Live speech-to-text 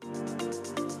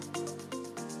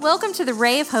Welcome to the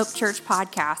Ray of Hope Church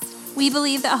podcast. We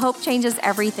believe that hope changes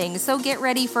everything, so get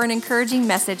ready for an encouraging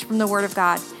message from the Word of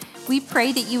God. We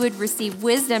pray that you would receive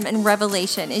wisdom and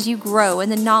revelation as you grow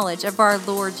in the knowledge of our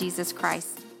Lord Jesus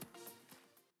Christ.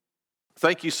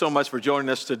 Thank you so much for joining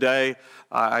us today.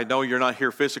 I know you're not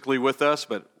here physically with us,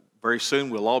 but very soon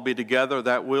we'll all be together.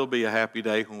 That will be a happy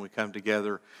day when we come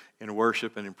together in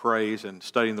worship and in praise and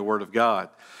studying the Word of God.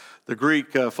 The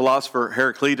Greek philosopher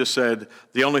Heraclitus said,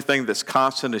 the only thing that's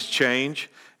constant is change,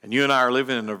 and you and I are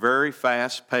living in a very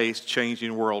fast-paced,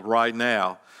 changing world right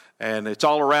now, and it's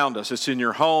all around us. It's in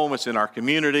your home, it's in our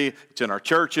community, it's in our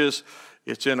churches,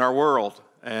 it's in our world,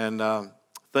 and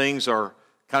things are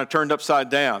kind of turned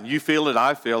upside down. You feel it,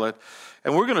 I feel it.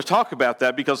 And we're going to talk about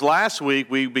that because last week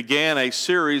we began a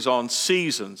series on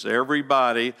seasons.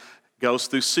 Everybody goes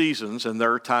through seasons, and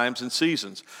there are times and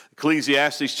seasons.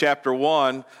 Ecclesiastes chapter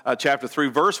 3,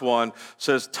 verse 1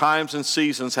 says, times and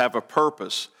seasons have a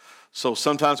purpose. So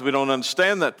sometimes we don't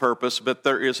understand that purpose, but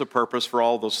there is a purpose for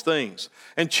all those things.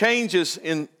 And change is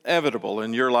inevitable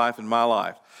in your life and my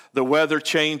life. The weather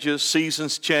changes,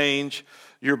 seasons change,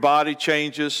 your body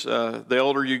changes. The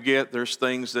older you get, there's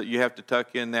things that you have to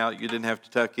tuck in now that you didn't have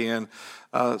to tuck in.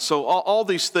 So all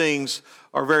these things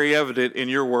are very evident in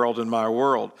your world and my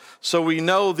world. So we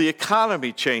know the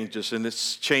economy changes, and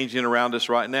it's changing around us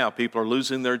right now. People are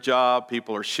losing their job.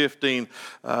 People are shifting.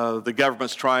 The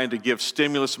government's trying to give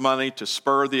stimulus money to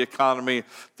spur the economy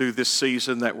through this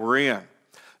season that we're in.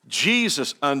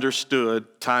 Jesus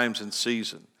understood times and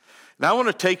seasons. Now I want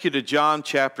to take you to John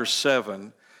chapter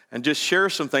 7 and just share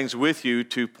some things with you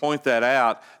to point that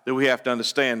out that we have to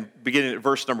understand. Beginning at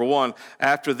verse number 1,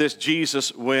 after this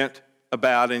Jesus went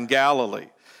about in Galilee.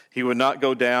 He would not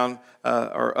go down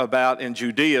or about in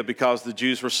Judea because the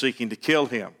Jews were seeking to kill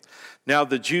him. Now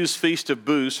the Jews' feast of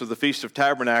booths, or the Feast of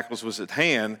Tabernacles, was at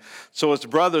hand. So his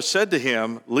brothers said to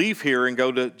him, leave here and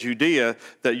go to Judea,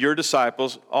 that your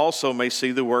disciples also may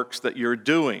see the works that you're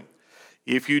doing.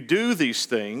 If you do these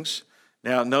things,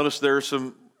 now notice there's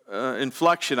some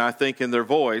inflection, I think, in their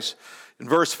voice. In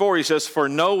verse 4, he says, for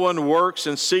no one works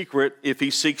in secret if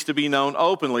he seeks to be known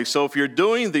openly. So if you're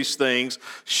doing these things,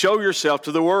 show yourself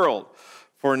to the world.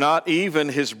 For not even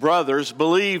his brothers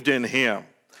believed in him.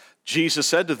 Jesus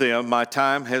said to them, my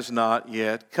time has not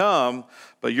yet come,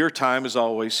 but your time is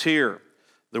always here.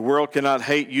 The world cannot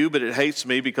hate you, but it hates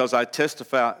me because I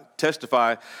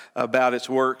testify about its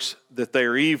works that they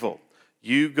are evil.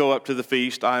 You go up to the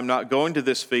feast. I am not going to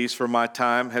this feast, for my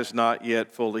time has not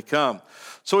yet fully come.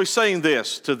 So he's saying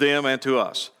this to them and to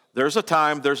us. There's a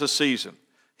time, there's a season.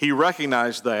 He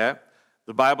recognized that.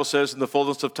 The Bible says in the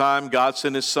fullness of time, God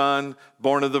sent his son,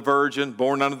 born of the virgin,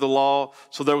 born under the law.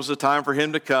 So there was a time for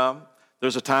him to come.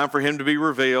 There's a time for him to be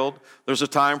revealed. There's a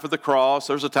time for the cross.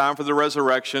 There's a time for the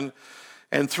resurrection.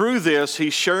 And through this,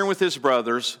 he's sharing with his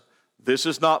brothers, this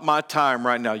is not my time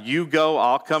right now. You go,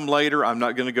 I'll come later. I'm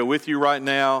not going to go with you right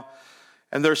now.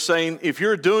 And they're saying, if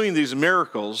you're doing these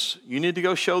miracles, you need to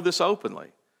go show this openly.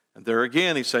 And there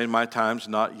again, he's saying, my time's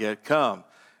not yet come.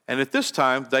 And at this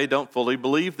time, they don't fully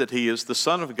believe that he is the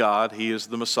Son of God. He is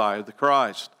the Messiah, the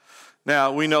Christ.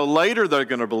 Now, we know later they're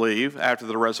going to believe after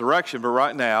the resurrection, but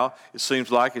right now, it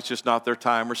seems like it's just not their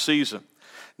time or season.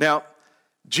 Now,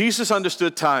 Jesus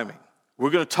understood timing. We're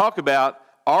going to talk about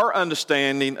our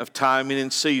understanding of timing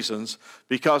and seasons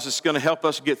because it's going to help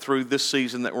us get through this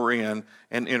season that we're in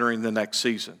and entering the next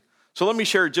season. So let me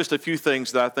share just a few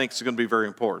things that I think is going to be very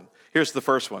important. Here's the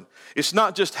first one. It's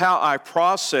not just how I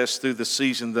process through the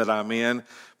season that I'm in,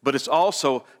 but it's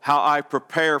also how I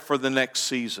prepare for the next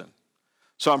season.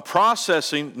 So I'm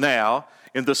processing now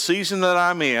in the season that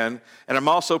I'm in, and I'm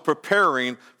also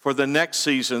preparing for the next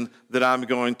season that I'm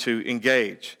going to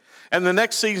engage. And the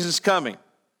next season is coming.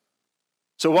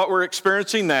 So what we're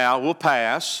experiencing now will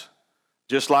pass.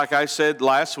 Just like I said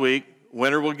last week,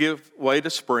 winter will give way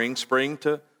to spring, spring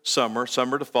to summer,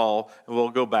 summer to fall, and we'll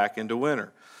go back into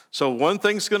winter. So one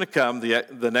thing's going to come,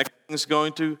 the next thing's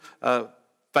going to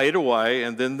fade away,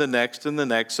 and then the next and the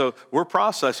next. So we're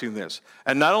processing this.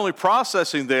 And not only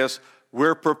processing this,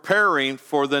 we're preparing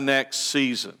for the next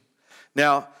season.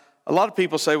 Now, a lot of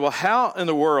people say, well, how in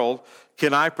the world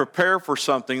can I prepare for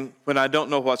something when I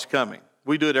don't know what's coming?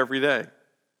 We do it every day.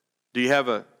 Do you have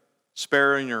a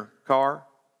spare in your car?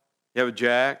 You have a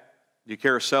jack? Do you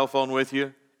carry a cell phone with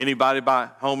you? Anybody buy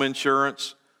home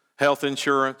insurance, health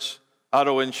insurance,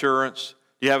 auto insurance?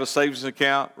 Do you have a savings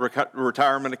account,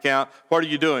 retirement account? What are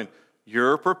you doing?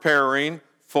 You're preparing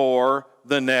for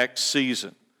the next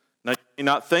season. Now, you may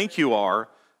not think you are,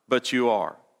 but you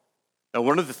are. Now,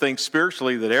 one of the things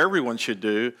spiritually that everyone should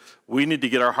do, we need to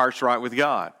get our hearts right with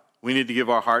God. We need to give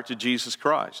our heart to Jesus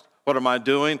Christ. What am I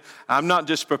doing? I'm not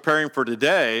just preparing for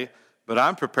today, but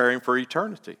I'm preparing for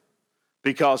eternity.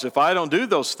 Because if I don't do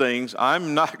those things,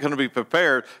 I'm not going to be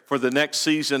prepared for the next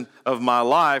season of my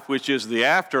life, which is the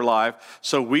afterlife.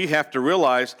 So we have to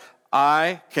realize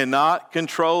I cannot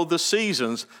control the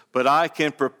seasons, but I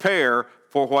can prepare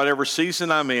for whatever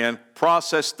season I'm in,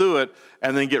 process through it,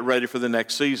 and then get ready for the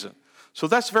next season. So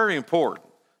that's very important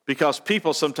because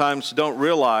people sometimes don't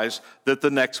realize that the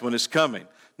next one is coming.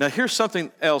 Now, here's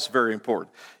something else very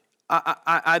important.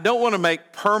 I don't want to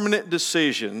make permanent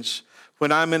decisions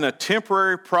when I'm in a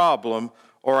temporary problem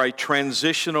or a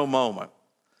transitional moment.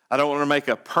 I don't want to make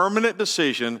a permanent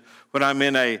decision when I'm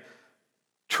in a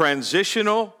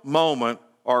transitional moment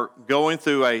or going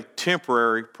through a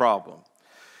temporary problem.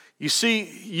 You see,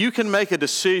 you can make a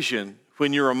decision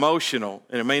when you're emotional,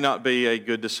 and it may not be a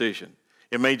good decision.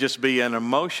 It may just be an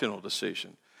emotional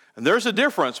decision. And there's a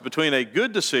difference between a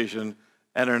good decision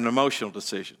and an emotional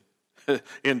decision.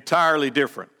 Entirely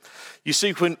different. You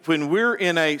see, when we're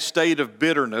in a state of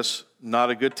bitterness, not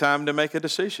a good time to make a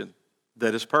decision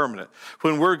that is permanent.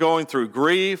 When we're going through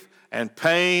grief and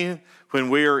pain, when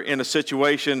we're in a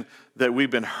situation that we've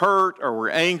been hurt or we're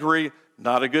angry,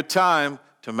 not a good time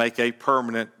to make a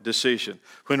permanent decision.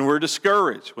 When we're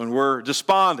discouraged, when we're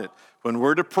despondent, when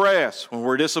we're depressed, when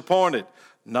we're disappointed,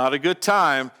 not a good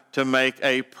time to make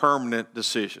a permanent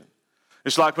decision.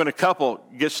 It's like when a couple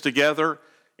gets together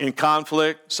in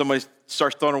conflict, somebody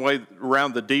starts throwing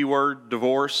around the D word,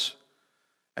 divorce,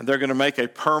 and they're going to make a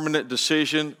permanent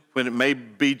decision when it may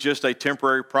be just a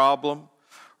temporary problem,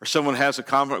 or someone has a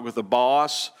conflict with a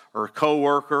boss or a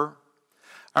coworker.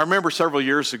 I remember several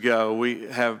years ago, we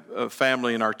have a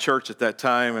family in our church at that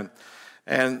time,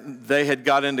 and they had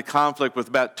got into conflict with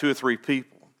about 2 or 3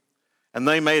 people. And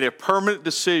they made a permanent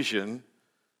decision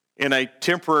in a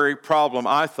temporary problem,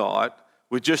 I thought,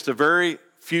 with just a very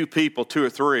few people, 2 or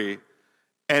 3,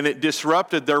 and it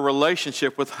disrupted their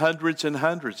relationship with hundreds and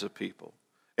hundreds of people.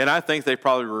 And I think they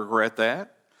probably regret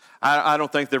that. I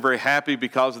don't think they're very happy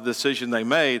because of the decision they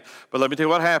made. But let me tell you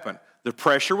what happened. The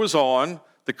pressure was on.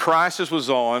 The crisis was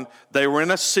on. They were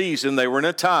in a season. They were in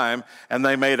a time. And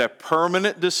they made a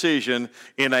permanent decision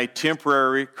in a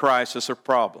temporary crisis or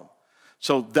problem.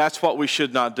 So that's what we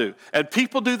should not do. And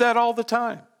people do that all the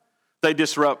time. They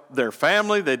disrupt their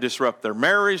family, they disrupt their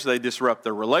marriage, they disrupt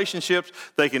their relationships,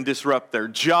 they can disrupt their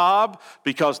job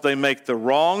because they make the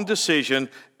wrong decision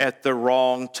at the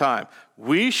wrong time.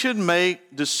 We should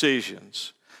make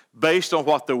decisions based on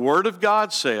what the Word of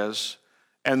God says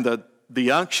and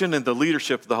the unction and the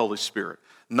leadership of the Holy Spirit.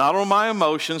 Not on my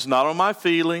emotions, not on my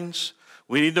feelings.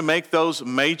 We need to make those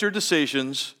major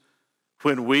decisions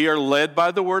when we are led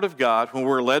by the Word of God, when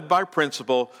we're led by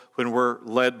principle, when we're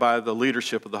led by the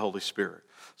leadership of the Holy Spirit.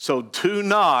 So do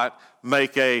not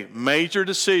make a major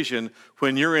decision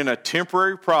when you're in a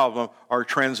temporary problem or a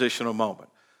transitional moment.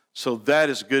 So that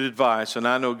is good advice, and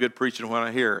I know good preaching when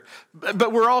I hear it.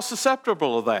 But we're all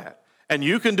susceptible of that. And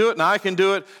you can do it, and I can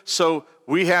do it, so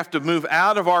we have to move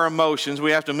out of our emotions.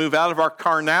 We have to move out of our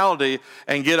carnality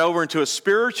and get over into a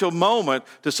spiritual moment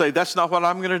to say, that's not what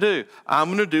I'm going to do. I'm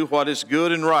going to do what is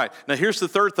good and right. Now, here's the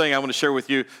third thing I want to share with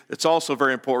you that's also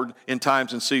very important in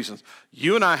times and seasons.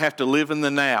 You and I have to live in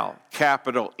the now,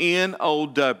 capital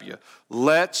N-O-W.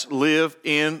 Let's live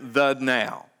in the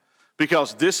now.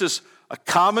 Because this is a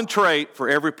common trait for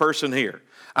every person here.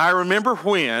 I remember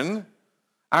when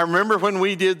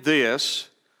we did this.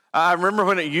 I remember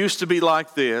when it used to be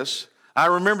like this. I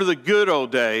remember the good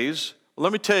old days.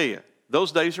 Let me tell you,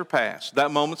 those days are past. That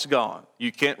moment's gone.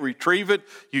 You can't retrieve it.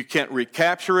 You can't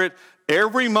recapture it.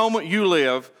 Every moment you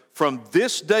live from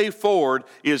this day forward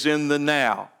is in the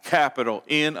now, capital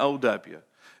N-O-W.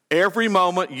 Every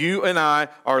moment you and I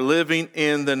are living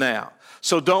in the now.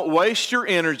 So don't waste your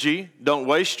energy, don't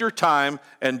waste your time,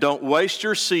 and don't waste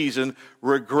your season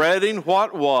regretting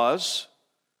what was,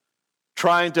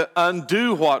 trying to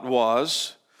undo what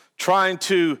was, trying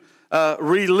to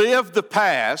relive the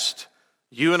past.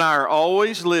 You and I are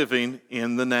always living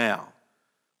in the now.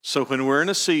 So when we're in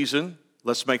a season,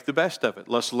 let's make the best of it.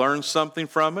 Let's learn something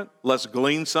from it. Let's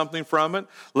glean something from it.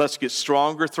 Let's get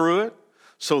stronger through it.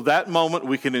 So that moment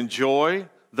we can enjoy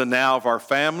the now of our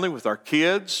family with our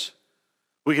kids.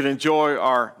 We can enjoy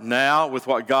our now with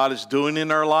what God is doing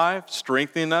in our life,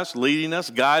 strengthening us, leading us,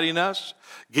 guiding us,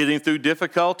 getting through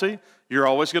difficulty. You're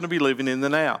always going to be living in the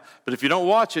now. But if you don't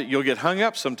watch it, you'll get hung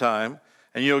up sometime,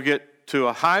 and you'll get to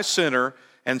a high center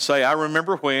and say, I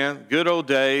remember when, good old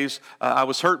days, I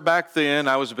was hurt back then,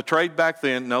 I was betrayed back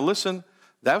then. Now listen,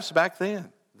 that was back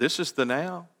then. This is the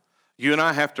now. You and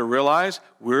I have to realize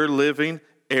we're living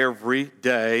every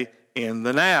day in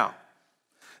the now.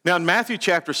 Now, in Matthew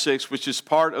chapter 6, which is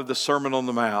part of the Sermon on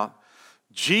the Mount,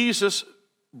 Jesus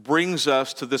brings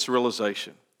us to this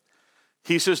realization.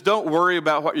 He says, don't worry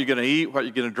about what you're going to eat, what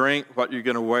you're going to drink, what you're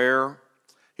going to wear.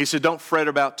 He said, don't fret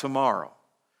about tomorrow.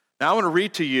 Now, I want to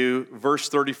read to you verse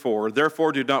 34.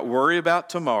 Therefore, do not worry about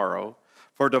tomorrow,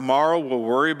 for tomorrow will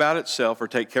worry about itself or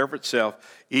take care of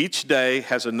itself. Each day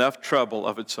has enough trouble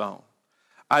of its own.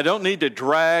 I don't need to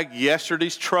drag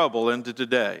yesterday's trouble into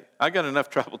today. I got enough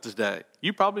trouble today.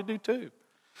 You probably do too.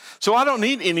 So I don't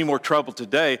need any more trouble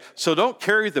today, so don't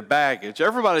carry the baggage.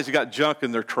 Everybody's got junk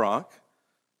in their trunk.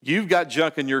 You've got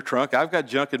junk in your trunk. I've got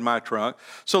junk in my trunk.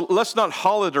 So let's not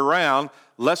haul it around.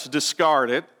 Let's discard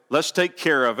it. Let's take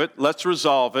care of it. Let's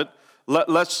resolve it.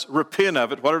 Let's repent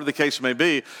of it, whatever the case may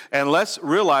be. And let's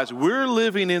realize we're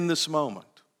living in this moment.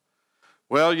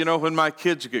 Well, you know, when my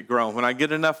kids get grown, when I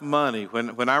get enough money,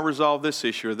 when I resolve this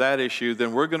issue or that issue,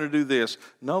 then we're going to do this.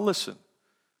 No, listen.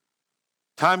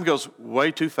 Time goes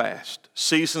way too fast.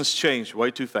 Seasons change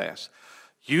way too fast.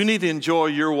 You need to enjoy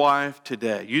your wife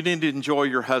today. You need to enjoy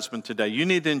your husband today. You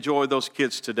need to enjoy those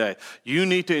kids today. You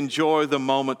need to enjoy the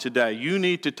moment today. You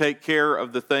need to take care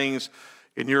of the things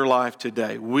in your life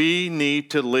today. We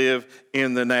need to live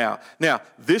in the now. Now,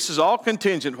 this is all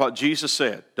contingent what Jesus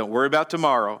said. Don't worry about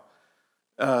tomorrow.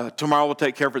 Tomorrow will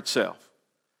take care of itself.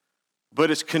 But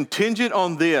it's contingent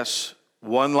on this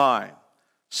one line.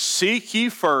 Seek ye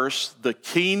first the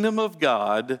kingdom of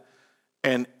God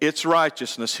and its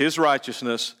righteousness, his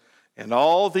righteousness, and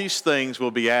all these things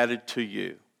will be added to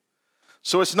you.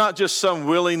 So it's not just some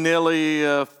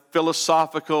willy-nilly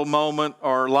philosophical moment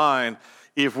or line.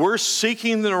 If we're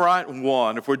seeking the right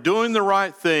one, if we're doing the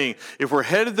right thing, if we're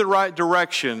headed the right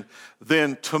direction,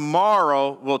 then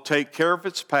tomorrow will take care of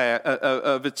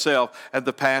itself, and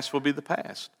the past will be the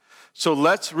past. So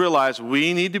let's realize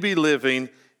we need to be living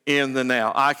in the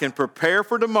now. I can prepare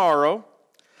for tomorrow.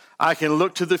 I can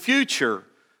look to the future,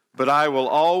 but I will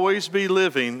always be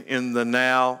living in the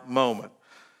now moment.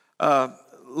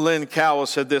 Lynn Cowell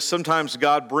said this, sometimes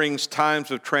God brings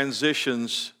times of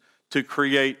transitions to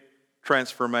create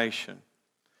transformation.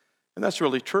 And that's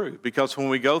really true, because when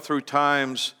we go through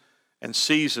times and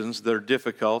seasons that are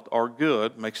difficult or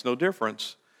good, makes no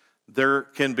difference, there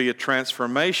can be a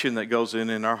transformation that goes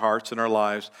in our hearts and our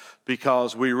lives,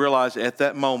 because we realize at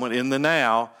that moment, in the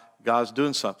now, God's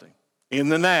doing something. In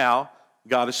the now,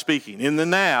 God is speaking. In the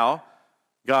now,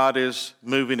 God is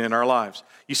moving in our lives.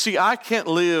 You see, I can't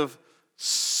live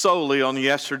solely on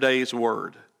yesterday's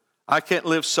word. I can't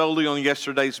live solely on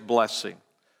yesterday's blessing.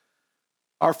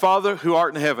 Our Father who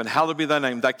art in heaven, hallowed be thy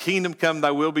name. Thy kingdom come,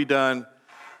 thy will be done.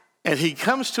 And he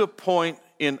comes to a point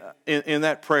in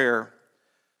that prayer,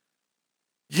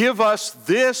 give us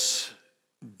this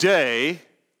day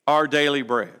our daily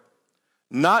bread.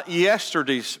 Not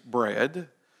yesterday's bread,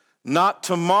 not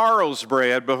tomorrow's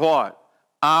bread, but what?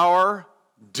 Our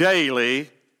daily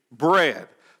bread.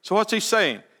 So what's he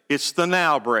saying? It's the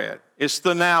now bread. It's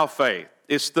the now faith.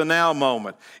 It's the now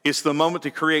moment. It's the moment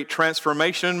to create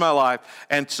transformation in my life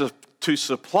and to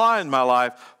supply in my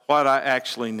life what I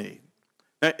actually need.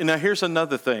 Now here's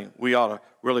another thing we ought to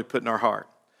really put in our heart.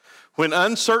 When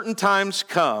uncertain times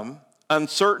come,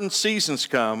 uncertain seasons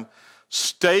come,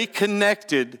 stay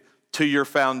connected to your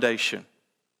foundation.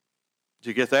 Did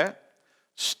you get that?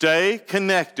 Stay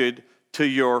connected to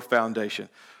your foundation.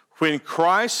 When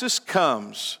crisis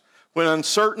comes, when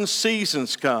uncertain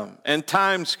seasons come and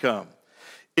times come,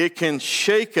 it can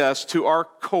shake us to our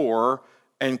core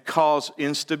and cause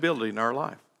instability in our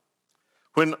life.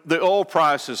 When the oil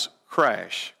prices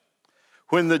crash,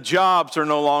 when the jobs are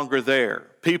no longer there,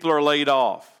 people are laid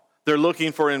off, they're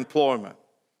looking for employment,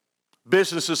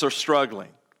 businesses are struggling,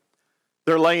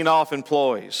 they're laying off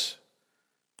employees,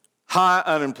 high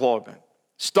unemployment,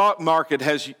 stock market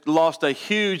has lost a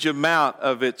huge amount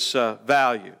of its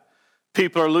value.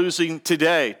 People are losing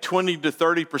today 20 to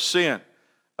 30%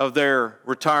 of their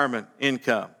retirement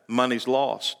income. Money's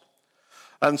lost.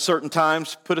 Uncertain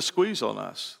times put a squeeze on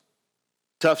us.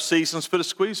 Tough seasons put a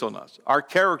squeeze on us. Our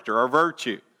character, our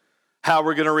virtue, how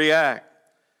we're going to react.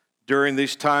 During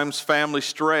these times, family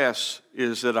stress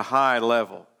is at a high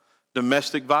level.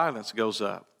 Domestic violence goes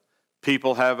up.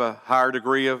 People have a higher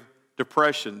degree of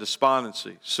depression,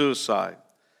 despondency, suicide.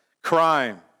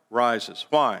 Crime rises.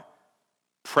 Why?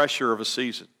 Pressure of a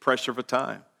season, pressure of a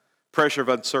time, pressure of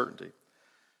uncertainty.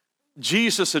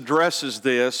 Jesus addresses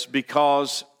this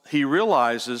because he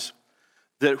realizes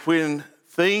that when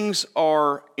things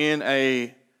are in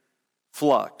a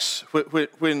flux,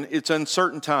 when it's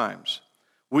uncertain times,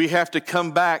 we have to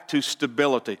come back to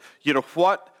stability. You know,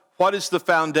 what is the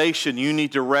foundation you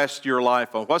need to rest your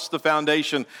life on? What's the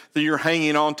foundation that you're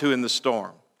hanging on to in the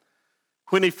storm?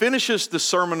 When he finishes the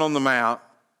Sermon on the Mount,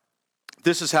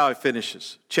 this is how it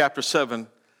finishes. Chapter 7,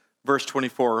 verse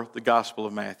 24, the Gospel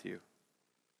of Matthew.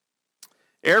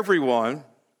 Everyone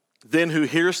then who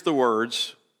hears the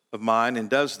words of mine and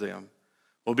does them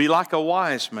will be like a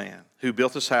wise man who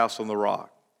built his house on the rock.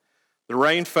 The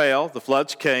rain fell, the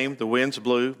floods came, the winds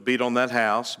blew, beat on that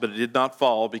house, but it did not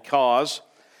fall because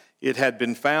it had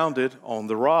been founded on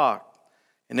the rock.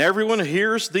 And everyone who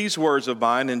hears these words of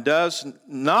mine and does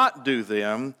not do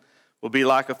them will be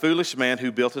like a foolish man who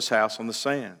built his house on the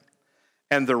sand.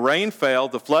 And the rain fell,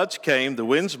 the floods came, the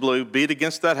winds blew, beat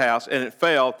against that house, and it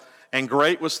fell, and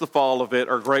great was the fall of it,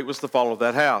 or great was the fall of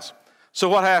that house. So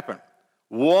what happened?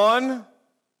 One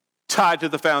tied to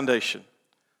the foundation.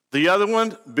 The other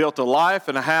one built a life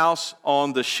and a house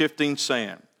on the shifting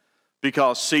sand.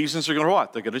 Because seasons are going to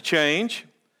what? They're going to change.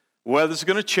 Weather's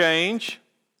going to change.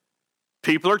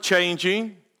 People are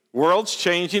changing. World's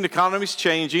changing. Economy's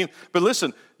changing. But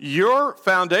listen, your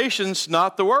foundation's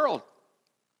not the world.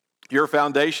 Your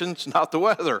foundation's not the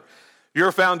weather.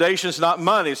 Your foundation's not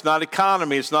money. It's not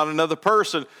economy. It's not another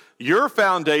person. Your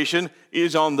foundation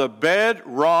is on the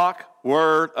bedrock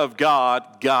Word of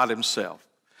God, God Himself.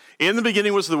 In the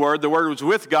beginning was the Word was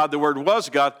with God, the Word was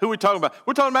God. Who are we talking about?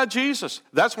 We're talking about Jesus.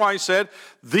 That's why He said,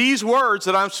 these words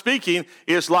that I'm speaking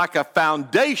is like a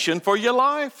foundation for your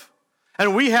life.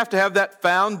 And we have to have that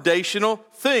foundational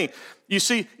thing. You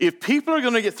see, if people are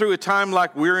going to get through a time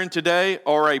like we're in today,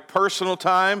 or a personal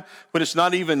time when it's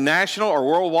not even national or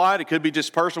worldwide, it could be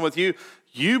just personal with you,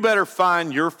 you better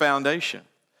find your foundation.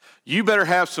 You better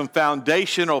have some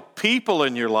foundational people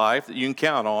in your life that you can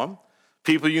count on.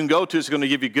 People you can go to is going to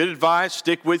give you good advice,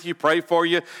 stick with you, pray for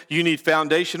you. You need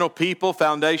foundational people,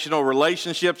 foundational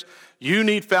relationships. You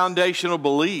need foundational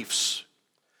beliefs.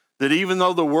 That even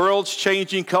though the world's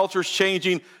changing, culture's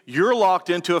changing, you're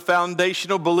locked into a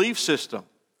foundational belief system.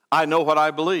 I know what I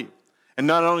believe. And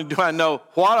not only do I know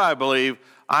what I believe,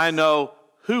 I know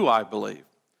who I believe.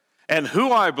 And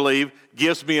who I believe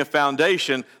gives me a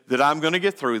foundation that I'm going to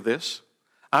get through this.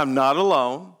 I'm not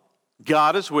alone.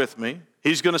 God is with me.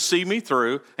 He's going to see me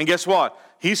through. And guess what?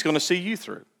 He's going to see you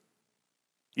through.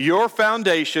 Your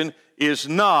foundation is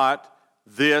not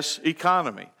this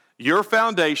economy. Your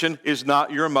foundation is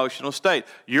not your emotional state.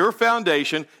 Your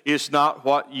foundation is not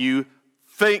what you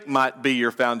think might be your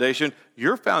foundation.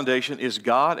 Your foundation is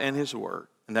God and His Word.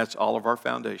 And that's all of our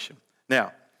foundation.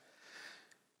 Now,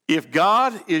 if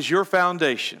God is your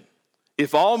foundation,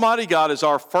 if Almighty God is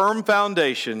our firm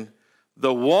foundation,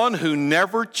 the one who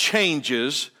never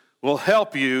changes will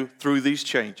help you through these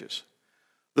changes.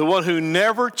 The one who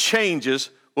never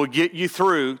changes will get you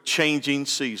through changing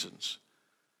seasons.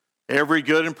 Every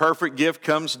good and perfect gift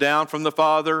comes down from the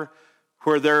Father,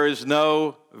 where there is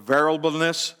no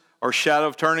variableness or shadow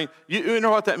of turning. You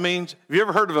know what that means? Have you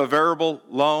ever heard of a variable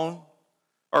loan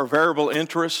or variable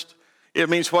interest? It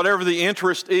means whatever the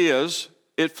interest is,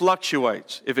 it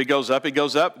fluctuates. If it goes up, it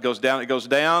goes up. It goes down, it goes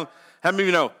down. How many of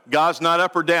you know God's not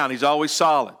up or down? He's always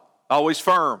solid, always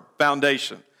firm,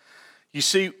 foundation. You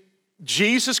see,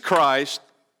 Jesus Christ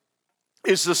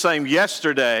is the same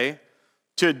yesterday,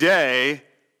 today,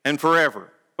 and forever.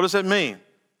 What does that mean?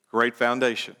 Great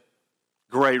foundation,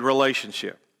 great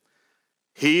relationship.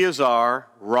 He is our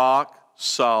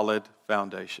rock-solid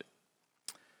foundation.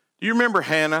 Do you remember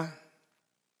Hannah?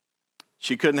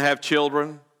 She couldn't have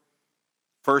children.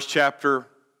 First chapter of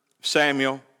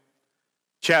Samuel,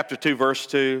 chapter 2, verse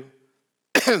 2.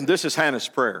 This is Hannah's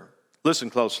prayer. Listen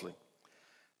closely.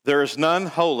 There is none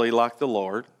holy like the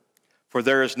Lord, for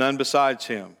there is none besides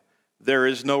Him. There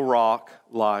is no rock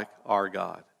like our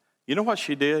God. You know what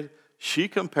she did? She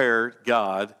compared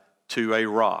God to a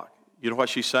rock. You know what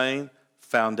she's saying?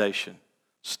 Foundation,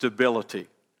 stability,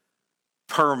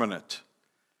 permanent.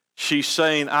 She's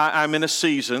saying, I'm in a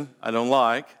season I don't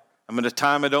like. I'm in a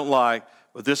time I don't like,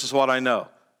 but this is what I know.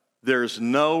 There's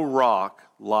no rock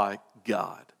like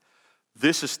God.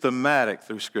 This is thematic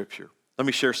through Scripture. Let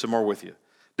me share some more with you.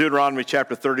 Deuteronomy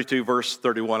chapter 32, verse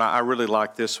 31. I really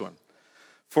like this one.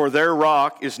 For their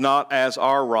rock is not as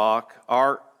our rock.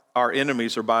 Our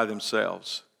enemies are by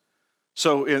themselves.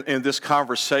 So in this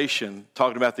conversation,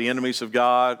 talking about the enemies of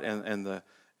God and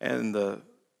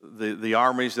the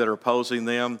armies that are opposing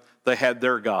them, they had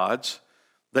their gods.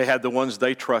 They had the ones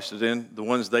they trusted in, the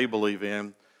ones they believe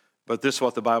in. But this is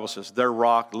what the Bible says. Their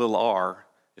rock, little r,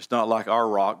 is not like our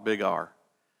rock, big R.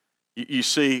 You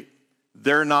see,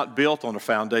 they're not built on a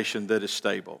foundation that is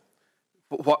stable.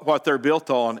 What they're built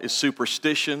on is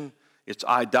superstition, it's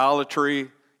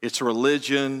idolatry, it's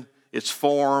religion, it's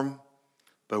form.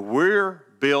 But we're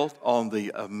built on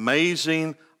the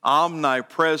amazing,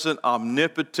 omnipresent,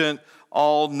 omnipotent,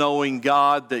 all-knowing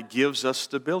God that gives us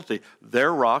stability.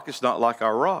 Their rock is not like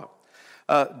our rock.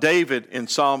 David in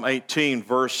Psalm 18,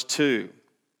 verse 2,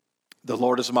 the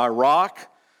Lord is my rock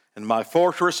and my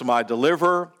fortress, my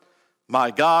deliverer,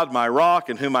 my God, my rock,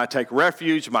 in whom I take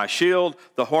refuge, my shield,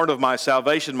 the horn of my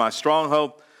salvation, my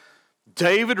stronghold.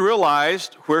 David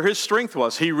realized where his strength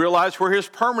was. He realized where his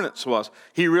permanence was.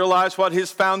 He realized what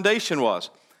his foundation was.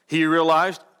 He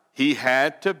realized he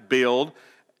had to build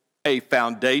a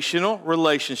foundational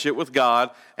relationship with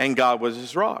God, and God was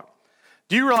his rock.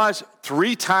 Do you realize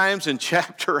 3 times in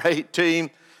chapter 18,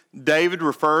 David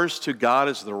refers to God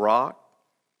as the rock?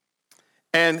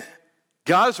 And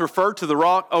God is referred to the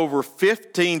rock over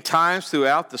 15 times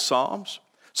throughout the Psalms.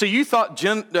 So you thought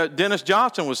Dennis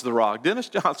Johnson was the rock. Dennis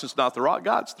Johnson's not the rock.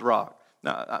 God's the rock.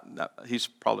 Now, he's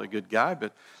probably a good guy,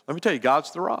 but let me tell you,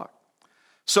 God's the rock.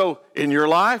 So in your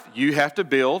life, you have to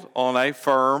build on a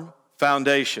firm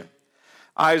foundation.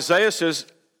 Isaiah says,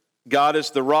 God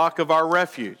is the rock of our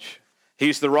refuge.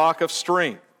 He's the rock of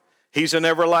strength. He's an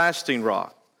everlasting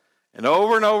rock. And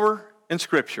over in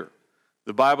Scripture,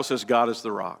 the Bible says God is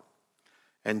the rock.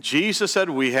 And Jesus said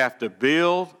we have to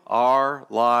build our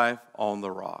life on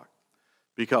the rock.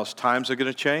 Because times are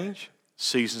going to change,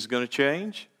 seasons are going to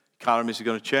change, economies are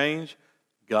going to change.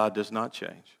 God does not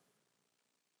change.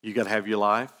 You got to have your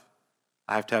life.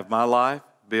 I have to have my life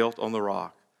built on the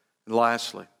rock. And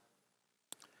lastly,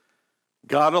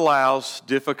 God allows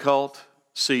difficult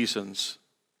seasons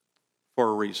for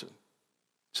a reason.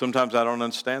 Sometimes I don't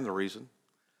understand the reason.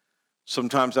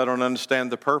 Sometimes I don't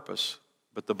understand the purpose.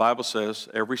 But the Bible says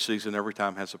every season, every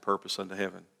time has a purpose unto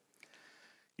heaven.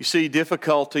 You see,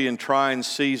 difficulty and trying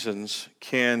seasons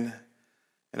can,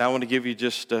 and I want to give you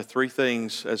just 3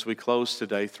 things as we close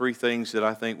today, 3 things that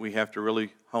I think we have to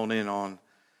really hone in on.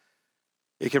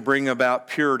 It can bring about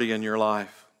purity in your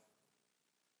life.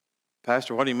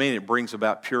 Pastor, what do you mean it brings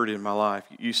about purity in my life?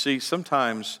 You see,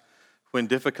 sometimes when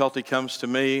difficulty comes to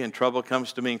me and trouble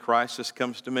comes to me and crisis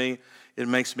comes to me, it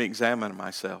makes me examine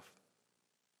myself.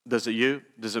 Does it you?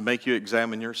 Does it make you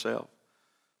examine yourself?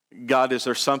 God, is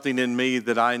there something in me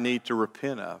that I need to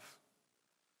repent of?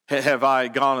 Have I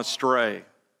gone astray?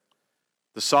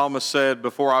 The psalmist said,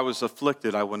 before I was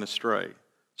afflicted, I went astray.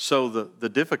 So the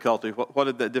difficulty, what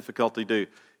did that difficulty do?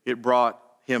 It brought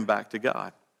him back to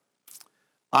God.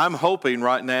 I'm hoping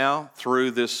right now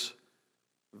through this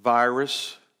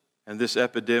virus and this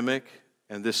epidemic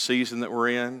and this season that we're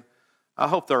in, I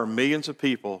hope there are millions of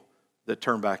people that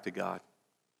turn back to God.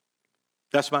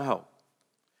 That's my hope.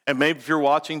 And maybe if you're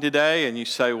watching today and you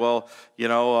say, well, you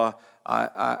know,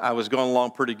 I was going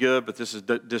along pretty good, but this has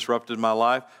disrupted my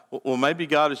life. Well, maybe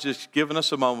God has just given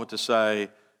us a moment to say,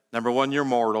 number 1, you're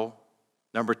mortal.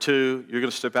 Number 2, you're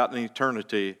going to step out in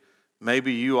eternity.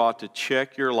 Maybe you ought to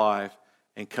check your life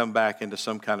and come back into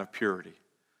some kind of purity.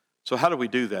 So how do we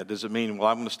do that? Does it mean, well,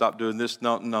 I'm going to stop doing this?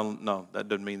 No, that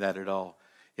doesn't mean that at all.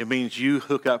 It means you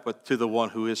hook up to the one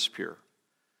who is pure.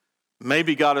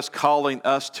 Maybe God is calling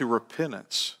us to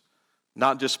repentance,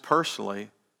 not just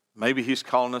personally. Maybe he's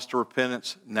calling us to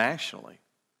repentance nationally.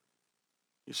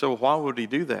 You say, well, why would he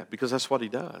do that? Because that's what he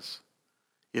does.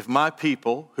 If my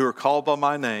people who are called by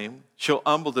my name shall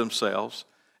humble themselves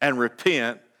and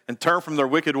repent and turn from their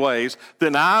wicked ways,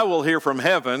 then I will hear from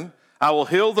heaven, I will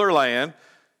heal their land.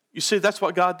 You see, that's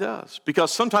what God does.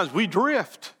 Because sometimes we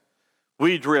drift.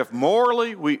 We drift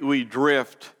morally, we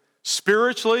drift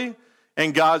spiritually,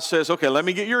 and God says, okay, let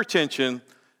me get your attention.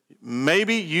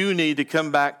 Maybe you need to come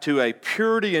back to a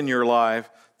purity in your life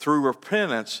through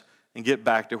repentance and get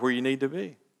back to where you need to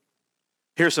be.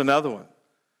 Here's another one.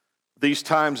 These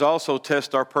times also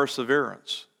test our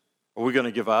perseverance. Are we going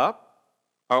to give up?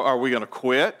 Are we going to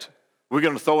quit? Are we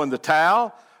going to throw in the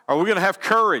towel? Are we going to have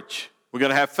courage? We're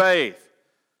going to have faith.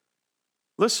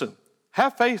 Listen,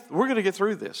 have faith. We're going to get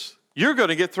through this. You're going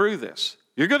to get through this.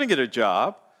 You're going to get a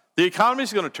job. The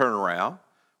economy's going to turn around.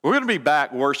 We're going to be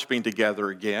back worshiping together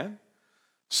again.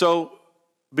 So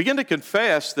begin to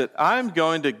confess that I'm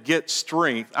going to get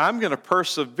strength. I'm going to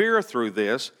persevere through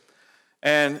this.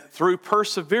 And through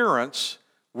perseverance,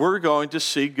 we're going to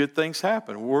see good things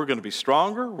happen. We're going to be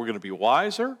stronger. We're going to be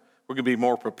wiser. We're going to be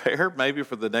more prepared maybe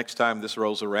for the next time this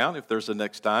rolls around, if there's a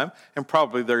next time. And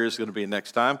probably there is going to be a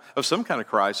next time of some kind of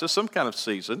crisis, some kind of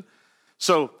season.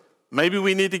 So maybe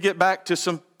we need to get back to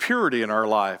some purity in our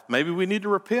life. Maybe we need to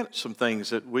repent some things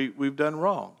that we've done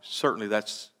wrong. Certainly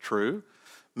that's true.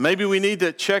 Maybe we need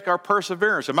to check our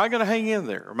perseverance. Am I going to hang in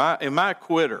there? Am I a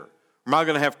quitter? Am I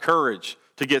going to have courage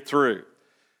to get through?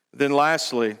 Then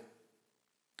lastly,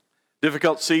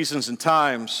 difficult seasons and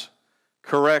times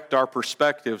correct our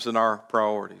perspectives and our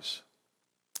priorities.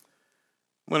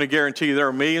 I'm going to guarantee you there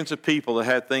are millions of people that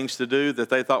had things to do that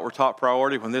they thought were top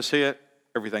priority. When this hit,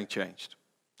 everything changed.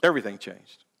 Everything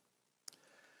changed.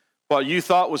 What you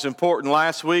thought was important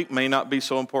last week may not be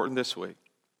so important this week.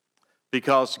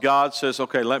 Because God says,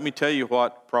 okay, let me tell you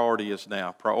what priority is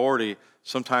now. Priority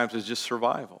sometimes is just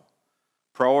survival.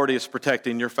 Priority is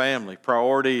protecting your family.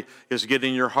 Priority is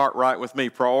getting your heart right with me.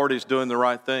 Priority is doing the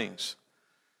right things.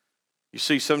 You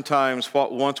see, sometimes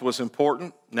what once was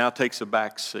important now takes a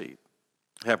back seat.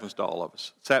 It happens to all of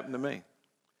us. It's happened to me.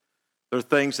 There are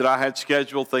things that I had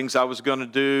scheduled, things I was going to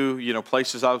do,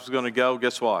 places I was going to go.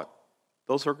 Guess what?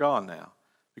 Those are gone now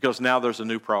because now there's a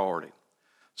new priority.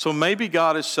 So maybe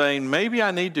God is saying, maybe I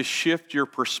need to shift your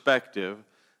perspective.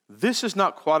 This is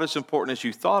not quite as important as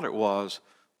you thought it was,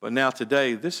 but now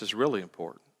today, this is really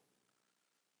important.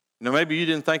 Maybe you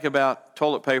didn't think about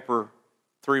toilet paper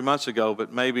 3 months ago,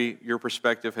 but maybe your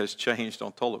perspective has changed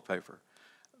on toilet paper.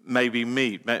 Maybe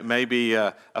meat, maybe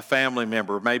a family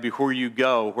member, maybe where you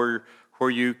go, where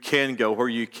you can go, where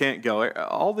you can't go.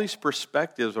 All these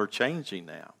perspectives are changing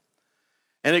now.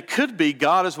 And it could be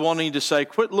God is wanting to say,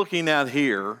 quit looking out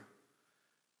here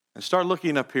and start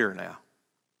looking up here now.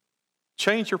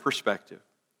 Change your perspective.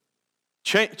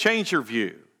 Change your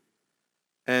view.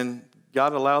 And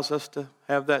God allows us to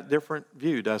have that different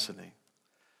view, doesn't He?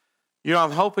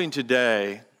 I'm hoping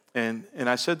today, and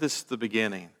I said this at the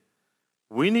beginning,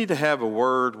 we need to have a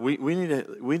word, we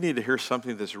need to hear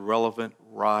something that's relevant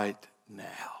right now.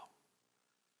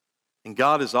 And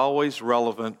God is always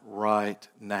relevant right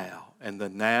now. And the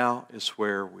now is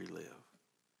where we live.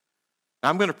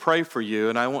 I'm going to pray for you,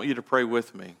 and I want you to pray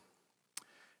with me.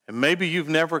 And maybe you've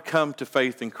never come to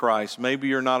faith in Christ. Maybe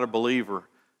you're not a believer.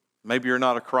 Maybe you're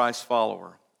not a Christ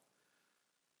follower.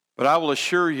 But I will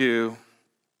assure you,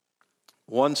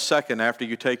 1 second after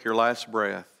you take your last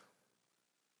breath,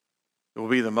 it will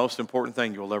be the most important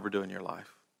thing you'll ever do in your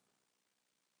life.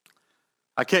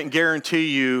 I can't guarantee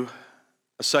you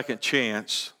a second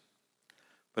chance,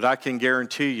 but I can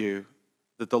guarantee you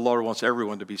that the Lord wants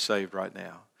everyone to be saved right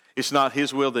now. It's not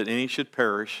His will that any should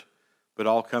perish, but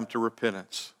all come to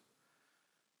repentance.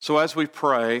 So as we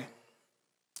pray,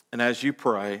 and as you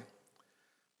pray,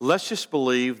 let's just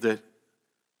believe that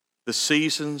the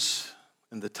seasons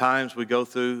and the times we go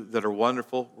through that are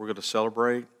wonderful, we're going to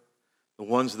celebrate. The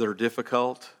ones that are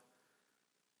difficult,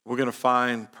 we're going to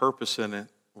find purpose in it.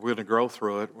 We're going to grow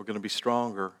through it. We're going to be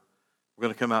stronger. We're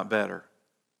going to come out better.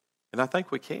 And I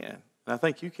think we can. And I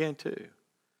think you can too.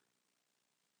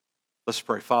 Let's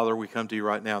pray. Father, we come to you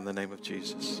right now in the name of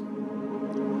Jesus.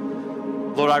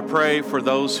 Lord, I pray for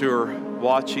those who are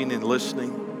watching and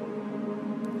listening,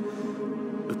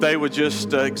 that they would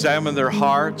just examine their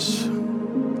hearts,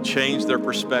 change their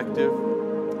perspective,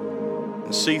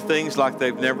 and see things like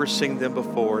they've never seen them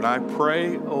before. And I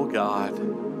pray, oh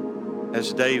God,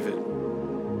 as David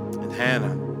and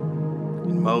Hannah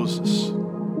and Moses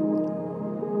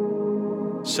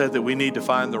said that we need to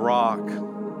find the rock.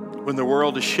 When the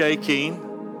world is shaking,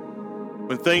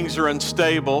 when things are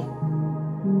unstable,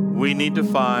 we need to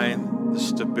find the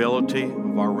stability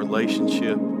of our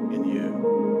relationship in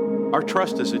you. Our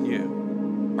trust is in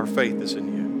you. Our faith is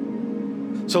in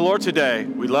you. So Lord, today,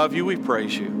 we love you, we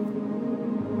praise you.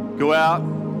 Go out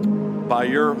by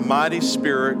your mighty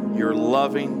Spirit, your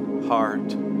loving heart,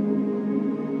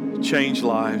 to change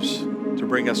lives, to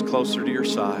bring us closer to your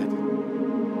side.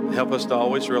 Help us to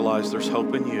always realize there's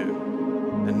hope in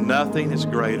you, and nothing is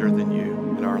greater than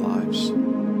you in our lives.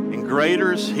 And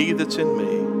greater is He that's in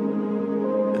me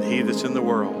than he that's in the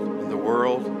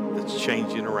world that's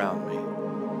changing around me.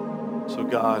 So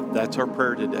God, that's our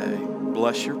prayer today.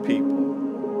 Bless your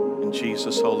people in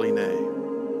Jesus' holy name.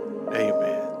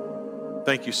 Amen.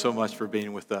 Thank you so much for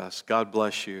being with us. God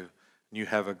bless you, and you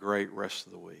have a great rest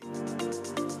of the week.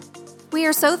 We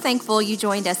are so thankful you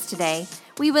joined us today.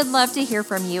 We would love to hear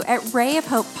from you at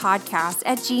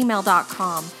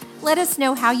rayofhopepodcast@gmail.com. Let us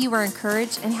know how you were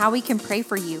encouraged and how we can pray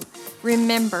for you.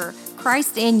 Remember,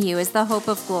 Christ in you is the hope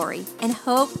of glory, and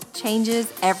hope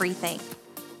changes everything.